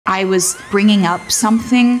I was bringing up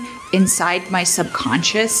something inside my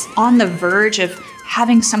subconscious on the verge of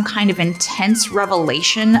having some kind of intense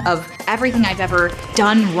revelation of everything I've ever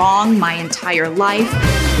done wrong my entire life.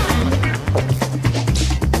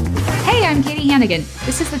 Hey, I'm Katie Hannigan.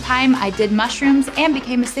 This is the time I did mushrooms and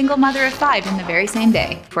became a single mother of 5 in the very same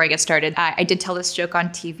day. Before I get started, I did tell this joke on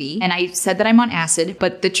TV and I said that I'm on acid,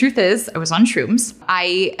 but the truth is I was on shrooms.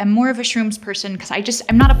 I am more of a shrooms person because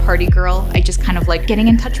I'm not a party girl. I just kind of like getting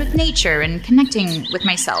in touch with nature and connecting with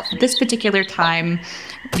myself. This particular time,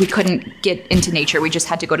 we couldn't get into nature. We just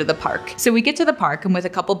had to go to the park. So we get to the park and with a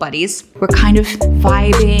couple buddies, we're kind of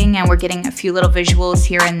vibing and we're getting a few little visuals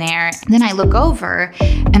here and there. And then I look over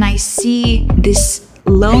and I see this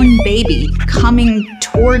lone baby coming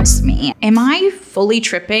towards me. Am I fully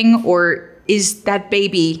tripping or is that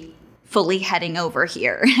baby fully heading over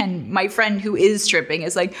here? And my friend who is tripping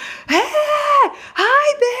is like, hey,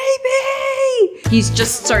 hi baby. He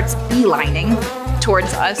just starts beelining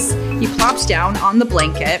towards us. He plops down on the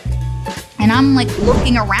blanket and I'm like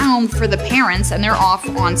looking around for the parents and they're off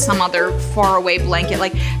on some other faraway blanket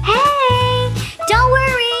like, hey, don't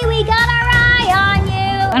worry, we got our eye on you.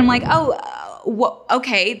 And I'm like, oh,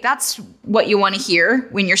 okay, that's what you want to hear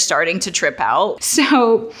when you're starting to trip out.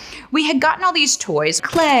 So we had gotten all these toys,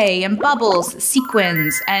 clay and bubbles,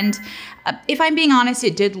 sequins, and if I'm being honest,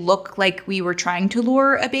 it did look like we were trying to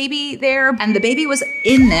lure a baby there, and the baby was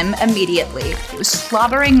in them immediately. It was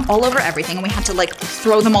slobbering all over everything, and we had to like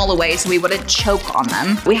throw them all away so we wouldn't choke on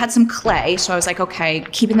them. We had some clay, so I was like, okay,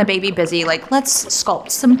 keeping the baby busy, like let's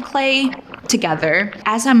sculpt some clay together.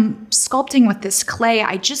 As I'm sculpting with this clay,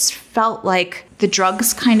 I just felt like the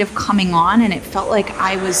drugs kind of coming on, and it felt like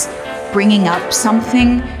I was bringing up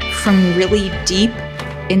something from really deep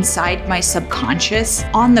inside my subconscious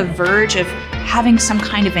on the verge of having some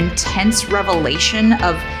kind of intense revelation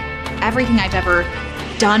of everything I've ever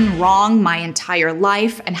done wrong my entire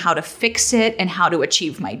life and how to fix it and how to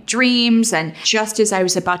achieve my dreams. And just as I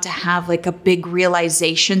was about to have like a big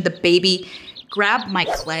realization, the baby grabbed my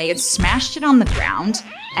clay and smashed it on the ground.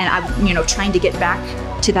 And I'm, trying to get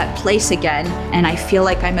back to that place again. And I feel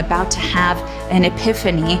like I'm about to have an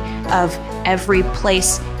epiphany of every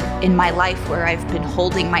place in my life where I've been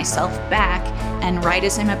holding myself back. And right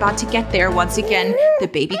as I'm about to get there, once again, the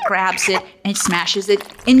baby grabs it and smashes it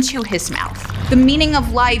into his mouth. The meaning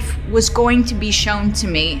of life was going to be shown to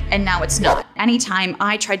me, and now it's not. Anytime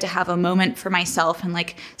I tried to have a moment for myself and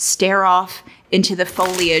like stare off into the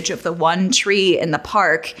foliage of the one tree in the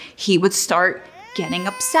park, he would start getting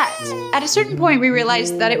upset. At a certain point, we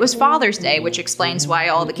realized that it was Father's Day, which explains why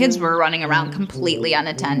all the kids were running around completely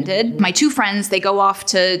unattended. My 2 friends, they go off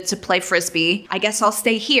to play Frisbee. I guess I'll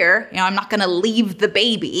stay here. I'm not gonna leave the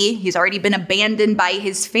baby. He's already been abandoned by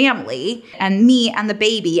his family. And me and the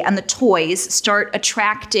baby and the toys start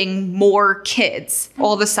attracting more kids.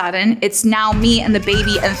 All of a sudden, it's now me and the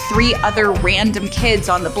baby and 3 other random kids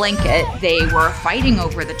on the blanket. They were fighting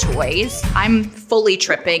over the toys. I'm fully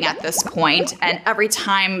tripping at this point, and every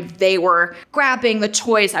time they were grabbing the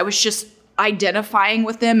toys, I was just identifying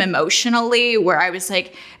with them emotionally, where I was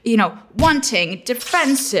like, wanting,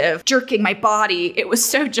 defensive, jerking my body. It was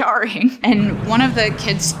so jarring. And one of the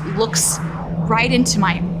kids looks right into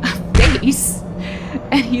my face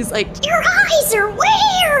and he's like, your eyes are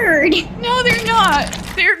weird. No, they're not.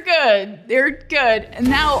 They're good. They're good. And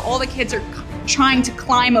now all the kids are trying to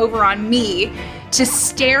climb over on me to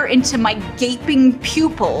stare into my gaping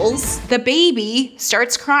pupils. The baby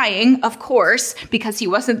starts crying, of course, because he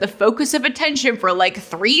wasn't the focus of attention for like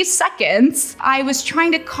 3 seconds. I was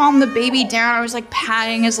trying to calm the baby down. I was like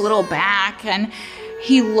patting his little back, and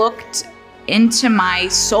he looked into my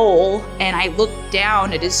soul, and I looked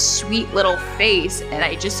down at his sweet little face, and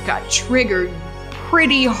I just got triggered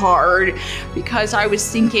pretty hard because I was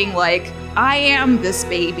thinking like, I am this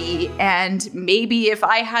baby, and maybe if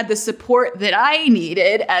I had the support that I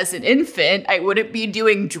needed as an infant, I wouldn't be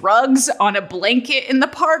doing drugs on a blanket in the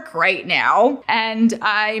park right now. And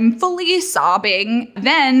I'm fully sobbing.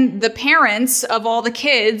 Then the parents of all the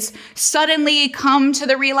kids suddenly come to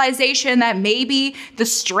the realization that maybe the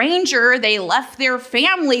stranger they left their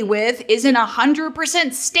family with isn't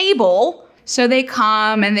 100% stable. So they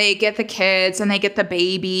come and they get the kids and they get the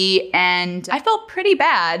baby, and I felt pretty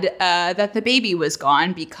bad that the baby was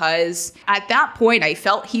gone, because at that point I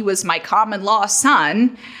felt he was my common law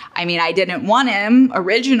son. I mean, I didn't want him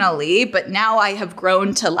originally, but now I have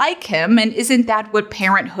grown to like him, and isn't that what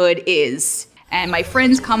parenthood is? And my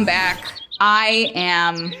friends come back. I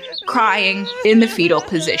am crying in the fetal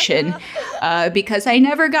position because I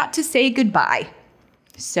never got to say goodbye.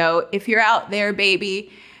 So if you're out there,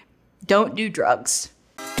 baby, don't do drugs.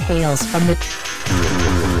 Tales from the